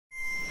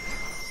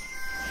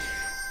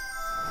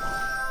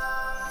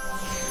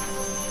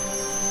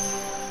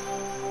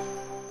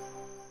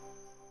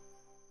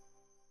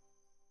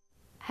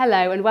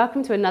Hello and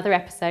welcome to another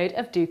episode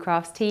of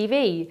docrafts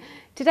TV.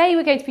 Today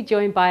we're going to be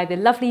joined by the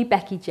lovely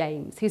Becky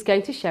James, who's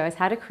going to show us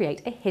how to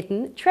create a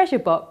hidden treasure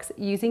box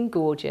using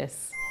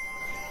Gorjuss.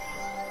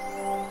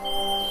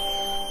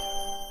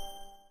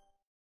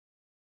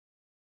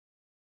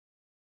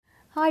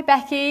 Hi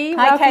Becky,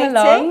 Hi, welcome Katie.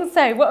 along.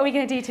 So what are we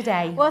going to do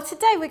today? Well,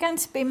 today we're going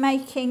to be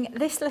making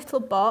this little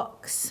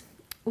box,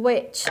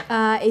 which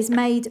is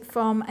made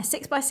from a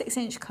 6x6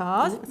 inch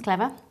card. That's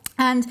clever.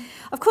 And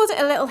I've called it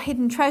a little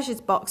hidden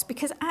treasures box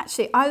because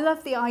actually I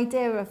love the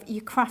idea of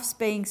your crafts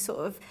being sort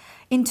of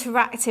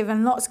interactive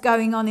and lots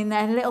going on in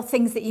there, little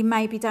things that you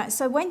maybe don't.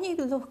 So when you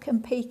look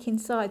and peek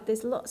inside,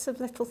 there's lots of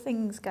little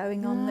things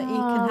going on that you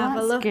can have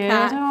a look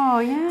at. Oh,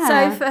 yeah.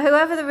 So for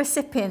whoever the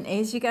recipient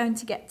is, you're going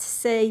to get to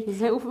see. There's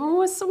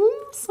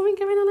something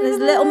going on There's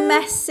over a little there.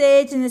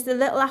 message, and there's the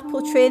little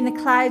apple tree and the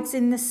clouds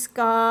in the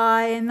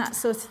sky and that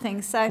sort of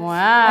thing. So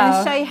Wow. I'm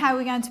going to show you how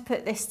we're going to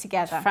put this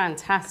together.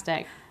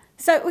 Fantastic.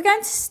 So we're going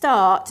to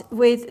start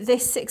with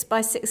this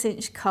 6x6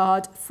 inch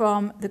card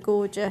from the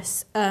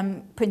Gorjuss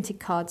printed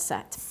card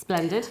set.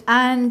 Splendid.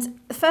 And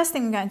the first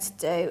thing we're going to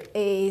do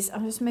is,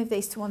 I'll just move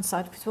these to one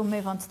side because we'll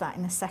move on to that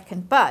in a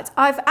second. But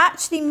I've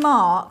actually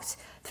marked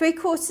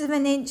 3/4 of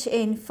an inch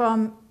in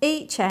from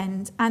each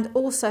end and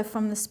also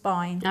from the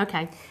spine.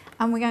 Okay.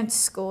 And we're going to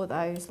score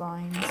those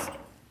lines.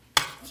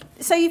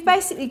 So you've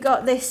basically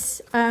got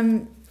this,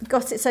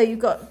 got it, so you've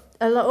got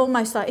a lot,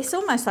 almost like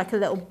a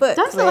little book. It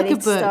does look really,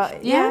 like a book,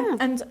 yeah.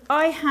 And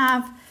I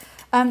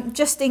have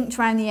just inked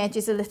around the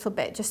edges a little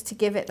bit just to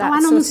give it that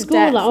and sort on the of score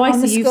depth. line. Oh, I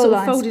on the see. You sgot sort of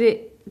lines. folded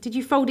it. Did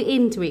you fold it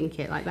in to ink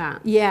it like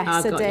that? Yes, oh,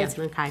 I got did.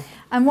 You. Okay.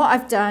 And what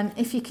I've done,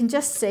 if you can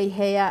just see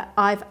here,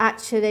 I've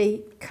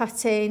actually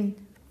cut in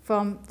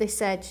from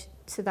this edge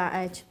to that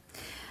edge.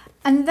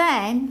 And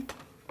then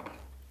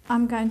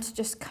I'm going to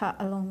just cut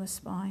along the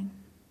spine.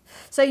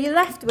 So you're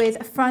left with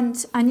a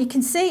front, and you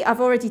can see I've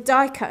already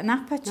die cut an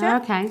aperture.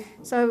 Okay.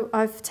 So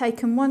I've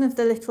taken one of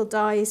the little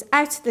dies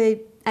out of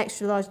the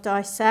extra large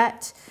die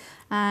set,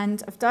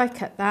 and I've die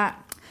cut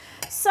that.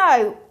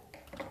 So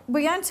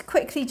we're going to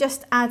quickly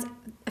just add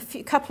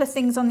a couple of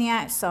things on the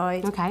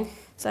outside. Okay.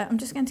 So I'm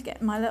just going to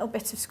get my little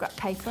bit of scrap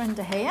paper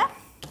under here.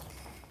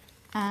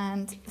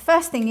 And the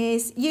first thing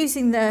is,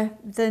 using the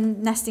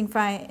nesting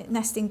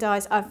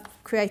dies, I've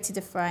created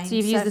a frame. So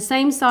you've used the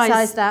same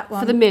size that one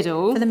for the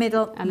middle. For the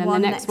middle. And then the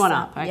next one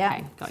up. Okay,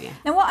 yeah. got you.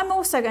 Now what I'm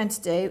also going to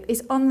do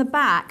is on the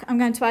back, I'm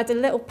going to add a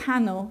little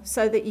panel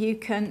so that you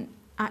can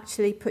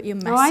actually put your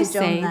message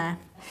on there.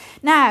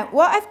 Now,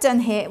 what I've done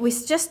here, we're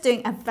just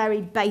doing a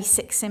very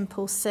basic,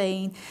 simple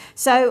scene.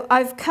 So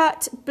I've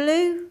cut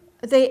blue,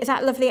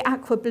 that lovely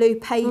aqua blue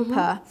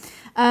paper,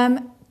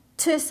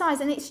 to a size,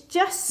 and it's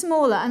just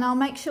smaller, and I'll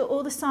make sure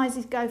all the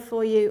sizes go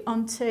for you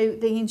onto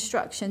the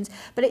instructions,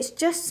 but it's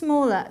just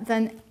smaller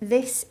than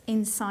this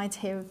inside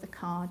here of the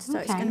card. So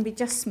it's going to be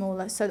just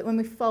smaller, so that when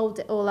we fold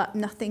it all up,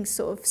 nothing's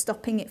sort of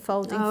stopping it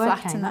folding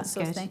flat and that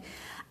sort of thing.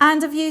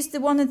 And I've used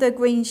one of the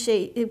green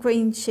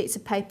sheets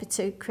of paper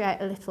to create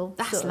a little.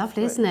 That's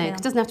lovely, isn't it?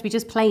 It doesn't have to be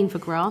just plain for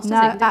grass, does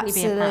no, it?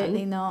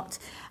 absolutely not.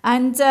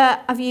 And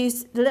I've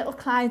used the little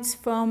clouds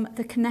from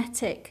the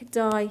kinetic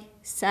die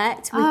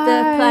set with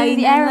the plane,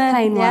 the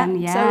aeroplane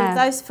one, So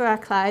those for our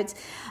clouds.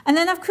 And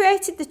then I've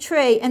created the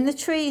tree, and the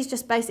tree is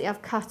just basically,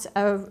 I've cut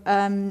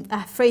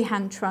a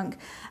freehand trunk,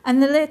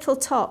 and the little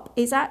top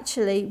is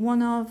actually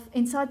one of,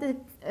 inside the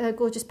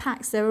Gorjuss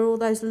packs, there are all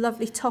those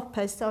lovely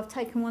toppers, so I've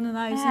taken one of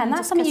those. Yeah, and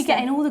that's something you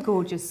get in all the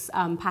Gorjuss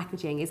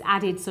packaging, is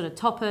added sort of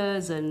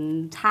toppers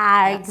and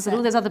tags and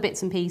all those other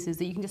bits and pieces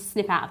that you can just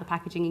snip out of the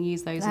packaging and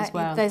use those as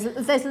well.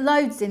 There's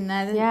loads in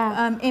there.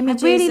 Yeah,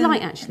 images. I really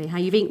like actually how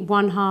you've inked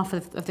one half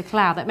of the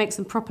cloud. That makes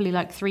them properly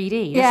like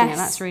 3D, doesn't it?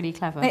 That's really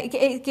clever.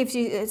 It gives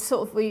you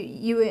sort of,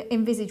 you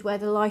envisage where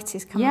the light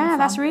is coming from. Yeah,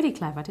 that's really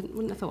clever. I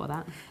wouldn't have thought of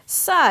that.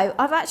 So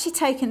I've actually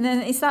taken,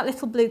 it's that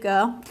little blue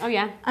girl. Oh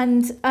yeah.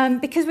 And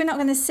because we're not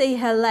going to see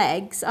her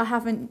legs,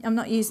 I'm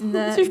not using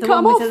the So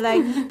one with the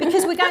leg,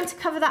 because we're going to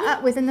cover that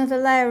up with another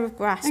layer of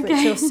grass, which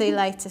you'll see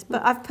later.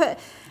 But I've put.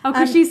 Oh,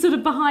 because she's sort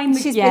of behind the.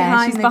 She's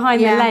behind the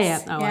layer.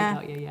 Oh, yeah. I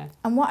got you. Yeah.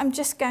 And what I'm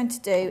just going to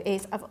do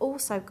is, I've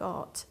also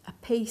got a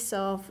piece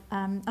of.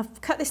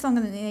 I've cut this longer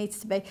than it needs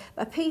to be.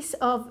 But a piece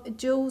of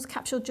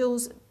capsule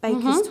jewels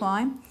baker's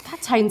twine.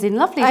 That tones in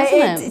lovely,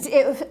 doesn't it?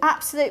 It was an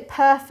absolute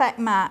perfect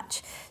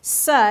match.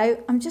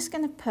 So I'm just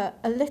going to put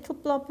a little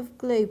blob of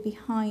glue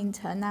behind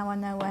her. Now I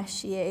know where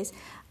she is.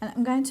 And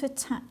I'm going to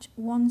attach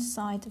one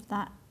side of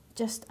that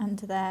just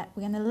under there.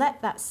 We're going to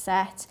let that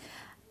set.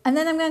 And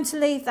then I'm going to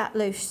leave that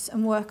loose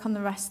and work on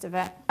the rest of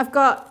it. I've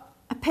got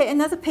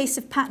another piece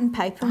of pattern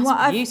paper.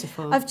 That's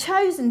beautiful. I've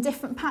chosen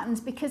different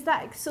patterns because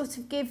that sort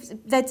of gives,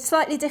 they're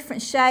slightly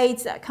different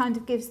shades. That kind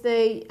of gives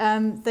the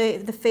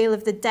feel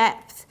of the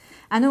depth,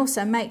 and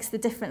also makes the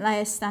different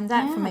layers stand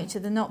out from each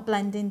other, not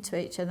blend into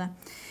each other.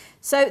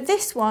 So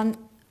this one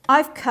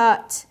I've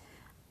cut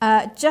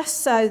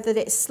just so that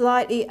it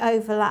slightly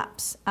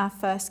overlaps our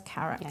first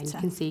character. Yeah, you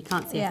can see, you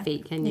can't see her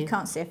feet, can you? You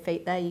can't see her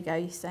feet, there you go,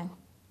 you see.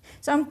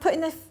 So I'm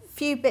putting a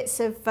few bits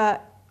of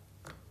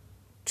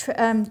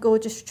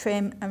Gorjuss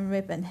trim and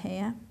ribbon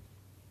here.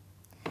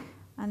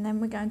 And then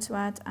we're going to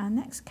add our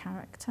next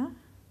character,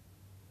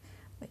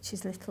 which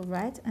is Little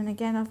Red. And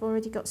again, I've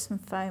already got some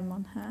foam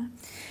on her.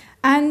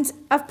 And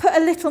I've put a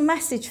little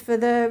message for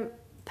the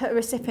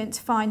recipient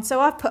to find. So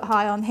I've put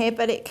hi on here,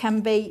 but it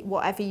can be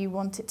whatever you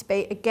want it to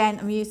be. Again,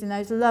 I'm using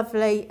those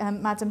lovely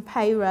Madame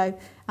Peyro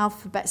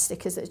alphabet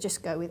stickers that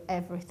just go with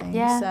everything.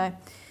 Yeah.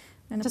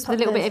 So just with a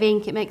little bit of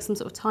ink, it makes some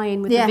sort of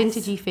tie-in with the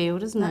vintagey feel,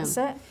 doesn't it? That's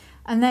it.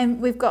 And then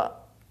we've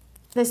got,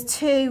 there's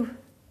two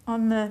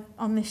on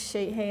this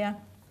sheet here.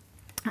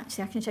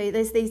 Actually, I can show you.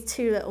 There's these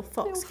two little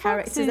fox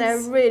characters.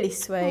 They're really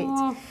sweet.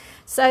 Aww.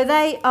 So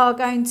they are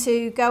going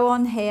to go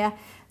on here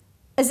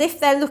as if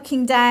they're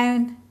looking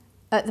down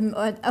at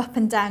the up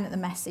and down at the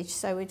message.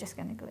 So we're just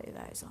going to glue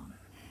those on.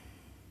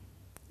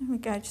 There we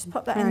go. Just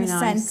pop that in the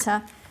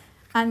centre,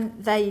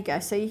 and there you go.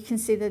 So you can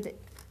see that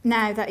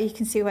now that you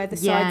can see where the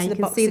sides of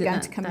the box are going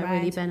to come around. That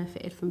really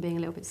benefited from being a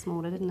little bit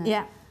smaller, didn't it?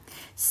 Yeah.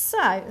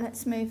 So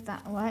let's move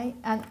that away,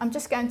 and I'm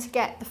just going to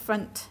get the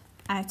front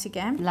out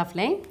again.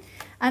 Lovely.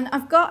 And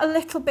I've got a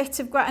little bit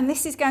of grass, and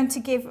this is going to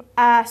give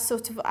a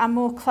sort of a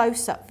more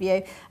close-up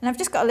view. And I've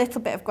just got a little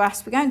bit of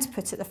grass we're going to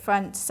put at the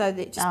front so that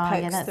it just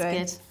pokes yeah, that's through.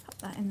 Good. Pop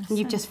that in the and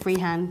you've just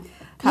freehand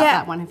cut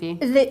that one, have you?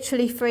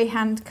 Literally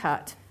freehand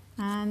cut.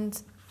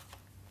 And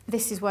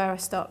this is where I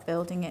start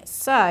building it.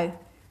 So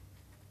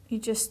you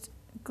just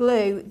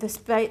glue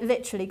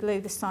literally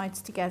glue the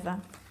sides together.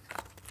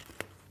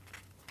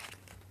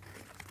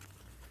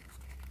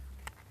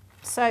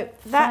 So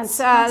that's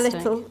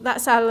fantastic.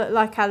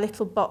 our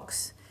little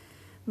box.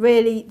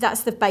 Really,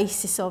 that's the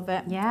basis of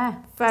it.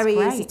 Yeah, very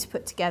easy to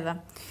put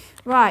together.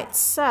 Right,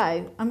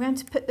 so I'm going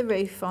to put the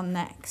roof on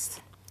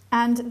next,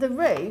 and the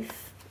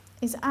roof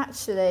is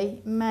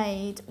actually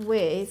made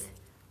with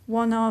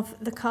one of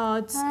the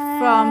cards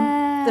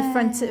from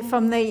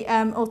the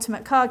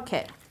Ultimate Card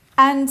Kit.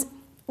 And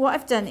what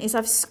I've done is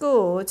I've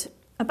scored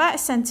about 1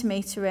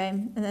 centimetre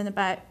in and then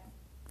about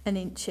 1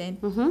 inch in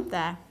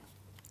there.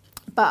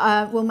 But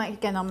I'll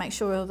make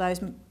sure all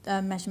those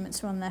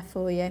measurements are on there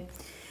for you.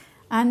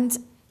 And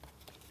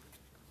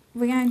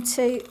we're going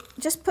to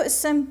just put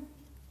some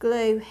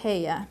glue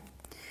here.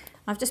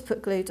 I've just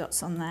put glue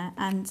dots on there,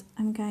 and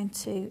I'm going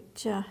to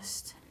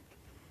just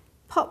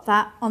pop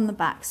that on the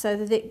back so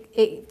that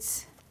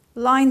it's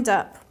lined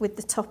up with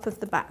the top of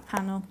the back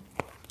panel.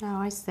 Oh,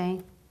 I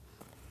see.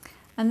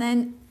 And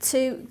then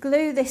to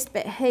glue this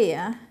bit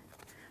here,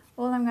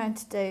 all I'm going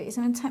to do is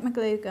I'm going to take my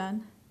glue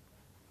gun,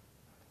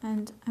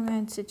 and I'm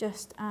going to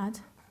just add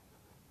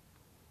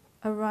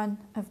a run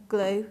of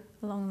glue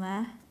along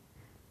there,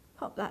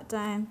 pop that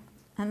down,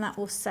 and that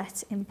will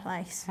set in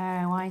place.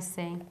 Oh, I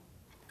see.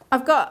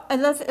 I've got a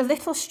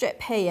little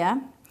strip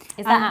here.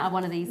 Is that out of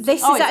one of these?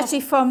 This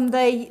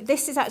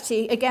is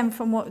actually again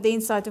from the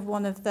inside of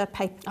one of the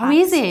paper packs. Oh,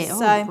 is it? So,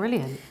 oh,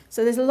 brilliant.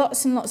 So there's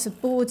lots and lots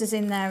of borders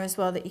in there as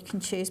well that you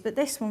can choose, but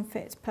this one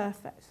fits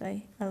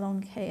perfectly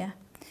along here.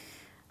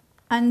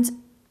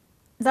 And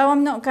though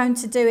I'm not going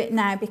to do it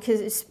now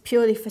because it's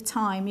purely for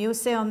time, you'll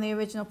see on the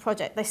original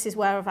project, this is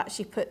where I've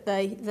actually put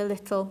the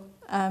little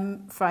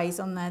phrase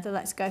on there, the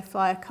Let's Go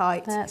Fly a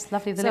Kite. That's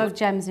lovely, the little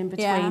gems in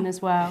between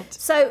as well.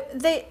 So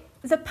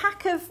the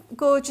pack of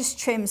Gorjuss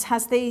trims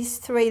has these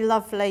three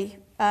lovely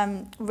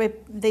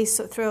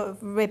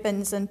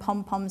ribbons and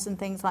pom-poms and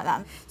things like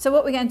that. So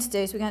what we're going to do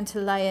is we're going to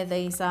layer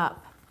these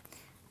up.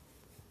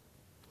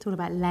 It's all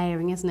about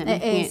layering, isn't it?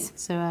 It is.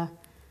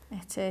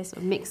 It is. Sort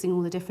of mixing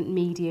all the different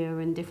media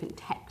and different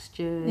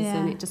textures,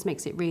 and it just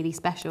makes it really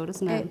special,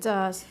 doesn't it? It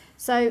does.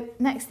 So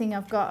next thing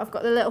I've got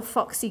the little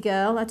foxy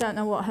girl. I don't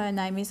know what her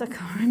name is. I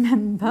can't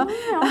remember.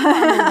 Oh, I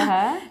can't remember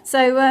her.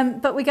 So,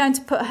 but we're going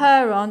to put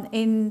her on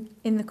in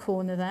the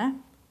corner there,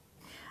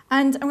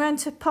 and I'm going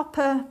to pop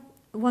her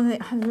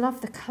I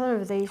love the colour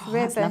of these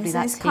ribbons. Lovely.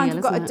 And it's kind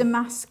of got a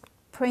damask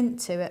print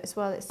to it as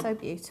well. It's so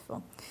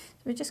beautiful.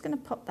 So we're just going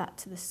to pop that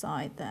to the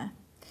side there.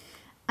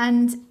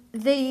 And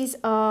these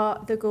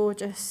are the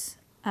Gorjuss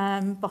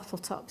bottle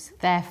tops.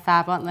 They're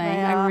fab, aren't they?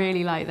 I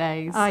really like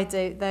those. I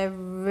do. They're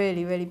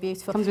really, really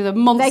beautiful. Comes with a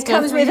monster. They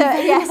comes with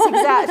yes,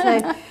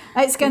 exactly.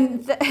 It's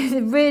going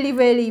really,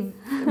 really,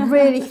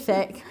 really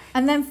thick.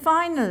 And then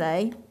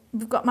finally,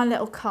 we've got my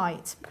little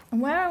kite. And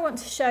where I want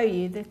to show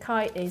you the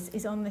kite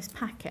is on this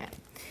packet.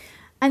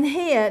 And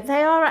here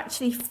they are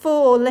actually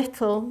 4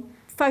 little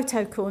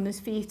photo corners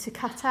for you to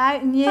cut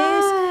out and use,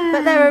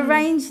 but they're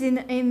arranged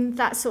in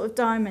that sort of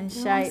diamond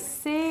shape. I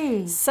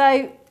see.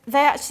 So they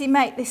actually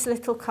make this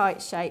little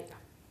kite shape.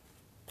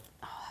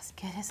 Oh, that's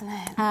good, isn't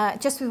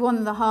it? Just with one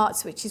of the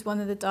hearts, which is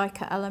one of the die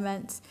cut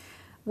elements,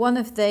 one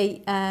of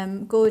the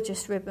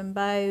Gorjuss ribbon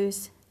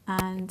bows,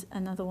 and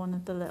another one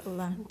of the little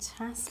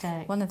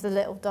fantastic. One of the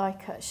little die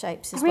cut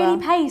shapes as well. It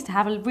really pays to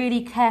have a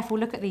really careful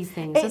look at these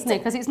things, doesn't it?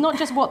 Because it's not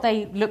just what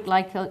they look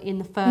like in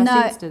the first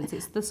instance,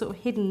 it's the sort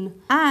of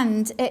hidden.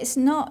 And it's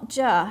not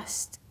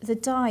just the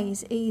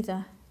dies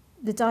either.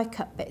 the die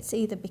cut bits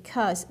either,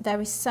 because there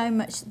are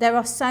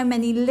so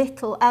many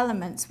little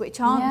elements which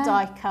aren't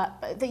die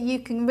cut, but that you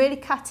can really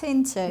cut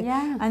into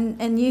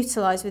and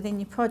utilise within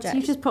your project. So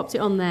you just popped it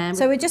on there.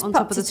 So we just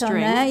popped it on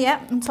there,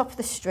 on top of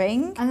the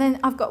string. And then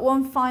I've got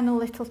one final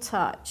little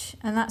touch,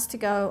 and that's to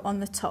go on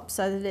the top,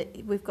 so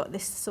that we've got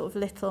this sort of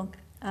little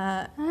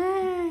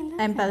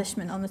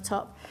embellishment on the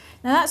top.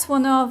 Now that's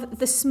one of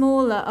the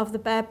smaller of the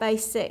Bare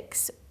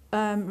Basics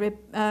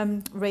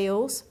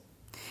reels.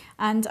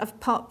 And I've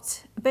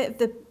popped a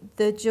bit of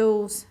the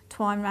jewels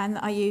twine round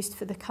that I used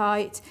for the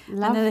kite.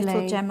 Lovely. And a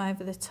little gem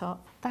over the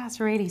top. That's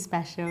really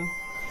special.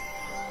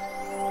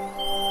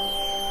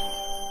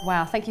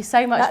 Wow, thank you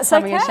so much for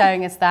coming and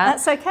showing us that.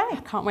 That's okay.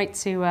 I can't wait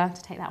to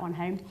take that one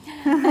home.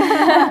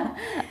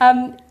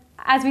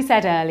 As we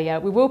said earlier,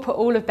 we will put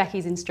all of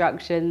Becky's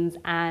instructions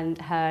and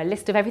her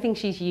list of everything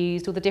she's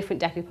used, all the different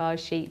decoupage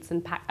sheets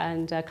and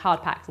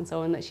card packs and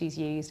so on that she's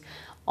used,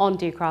 on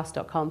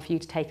docrafts.com for you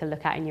to take a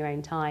look at in your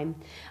own time.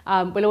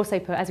 We'll also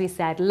put, as we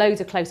said,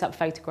 loads of close-up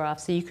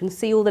photographs so you can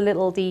see all the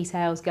little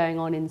details going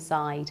on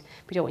inside.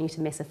 We don't want you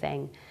to miss a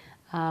thing.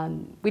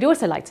 We'd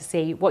also like to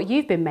see what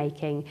you've been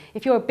making.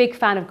 If you're a big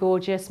fan of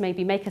Gorjuss,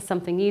 maybe make us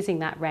something using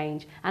that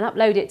range and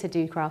upload it to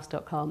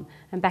docrafts.com,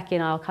 and Becky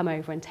and I will come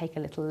over and take a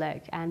little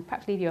look and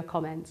perhaps leave you a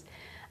comment.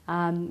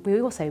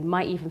 We also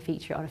might even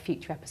feature it on a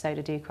future episode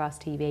of Do Crafts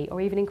TV or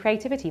even in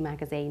Creativity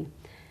magazine.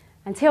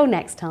 Until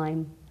next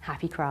time,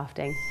 happy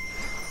crafting.